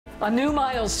A new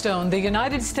milestone. The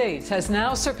United States has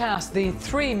now surpassed the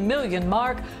 3 million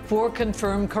mark for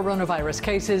confirmed coronavirus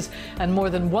cases, and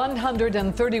more than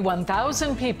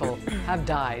 131,000 people have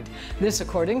died. This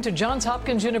according to Johns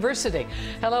Hopkins University.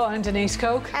 Hello, I'm Denise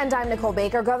Koch. And I'm Nicole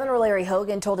Baker. Governor Larry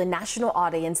Hogan told a national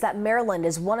audience that Maryland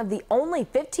is one of the only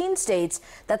 15 states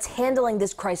that's handling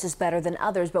this crisis better than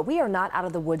others, but we are not out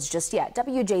of the woods just yet.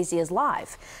 WJZ is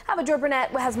live. Avajoy Burnett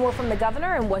has more from the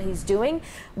governor and what he's doing,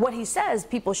 what he says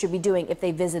people should be doing if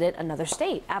they visited another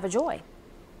state. Avajoy.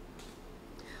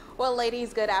 Well,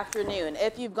 ladies, good afternoon.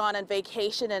 If you've gone on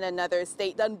vacation in another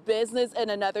state, done business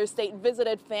in another state,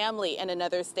 visited family in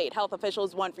another state, health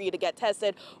officials want for you to get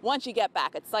tested once you get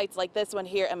back at sites like this one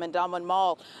here at Mondawmin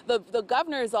Mall. The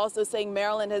governor is also saying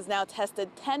Maryland has now tested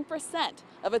 10%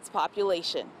 of its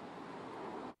population.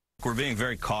 We're being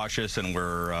very cautious, and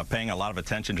we're paying a lot of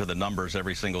attention to the numbers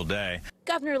every single day.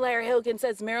 Governor Larry Hogan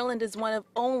says Maryland is one of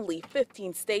only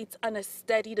 15 states on a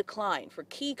steady decline for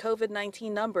key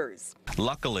COVID-19 numbers.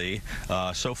 Luckily,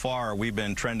 so far we've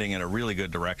been trending in a really good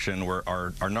direction. Where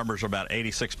our numbers are about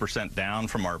 86% down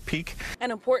from our peak. An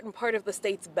important part of the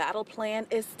state's battle plan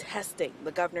is testing.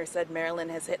 The governor said Maryland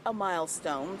has hit a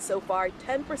milestone. So far,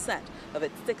 10% of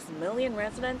its 6 million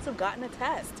residents have gotten a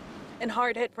test. In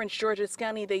hard-hit Prince George's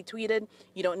County, they tweeted,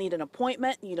 "You don't need an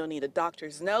appointment, you don't need a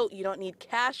doctor's note, you don't need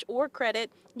cash or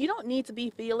credit, you don't need to be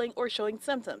feeling or showing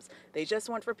symptoms. They just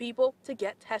want for people to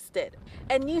get tested."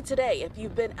 And new today, if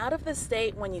you've been out of the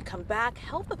state, when you come back,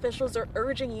 health officials are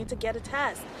urging you to get a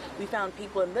test. We found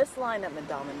people in this line at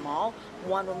Mondawmin Mall.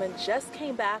 One woman just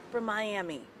came back from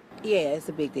Miami. Yeah, it's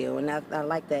a big deal, and I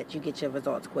like that you get your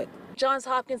results quick. Johns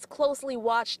Hopkins closely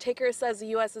watched ticker says the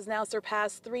U.S. has now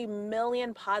surpassed 3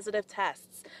 million positive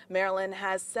tests. Maryland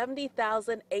has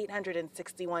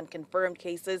 70,861 confirmed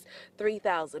cases.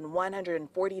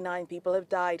 3,149 people have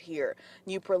died here.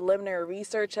 New preliminary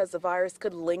research says the virus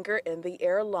could linger in the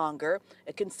air longer,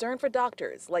 a concern for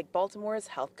doctors like Baltimore's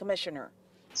health commissioner.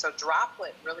 So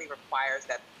droplet really requires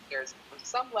that there's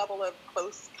some level of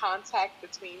close contact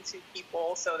between two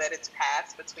people so that it's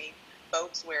passed between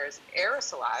folks, whereas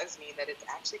aerosolized mean that it's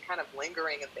actually kind of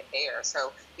lingering in the air.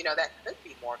 So, that could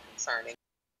be more concerning.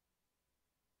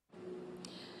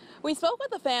 We spoke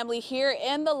with a family here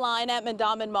in the line at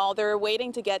Mondawmin Mall. They're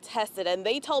waiting to get tested, and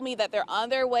they told me that they're on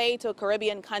their way to a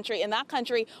Caribbean country, and that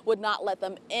country would not let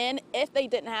them in if they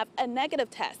didn't have a negative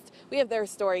test. We have their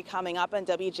story coming up on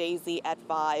WJZ at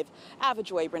 5.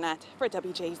 Avajoy Burnett for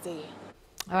WJZ.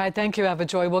 All right, thank you,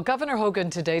 Avajoy. Well, Governor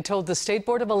Hogan today told the State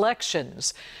Board of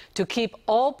Elections to keep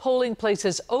all polling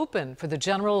places open for the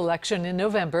general election in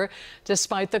November,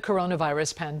 despite the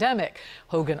coronavirus pandemic.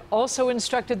 Hogan also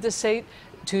instructed the state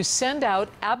to send out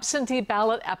absentee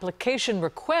ballot application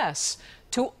requests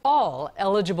to all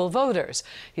eligible voters.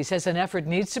 He says an effort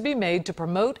needs to be made to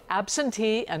promote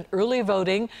absentee and early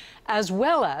voting, as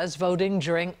well as voting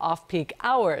during off-peak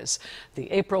hours.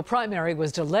 The April primary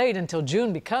was delayed until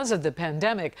June because of the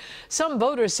pandemic. Some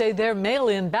voters say their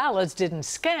mail-in ballots didn't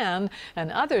scan, and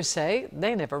others say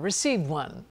they never received one.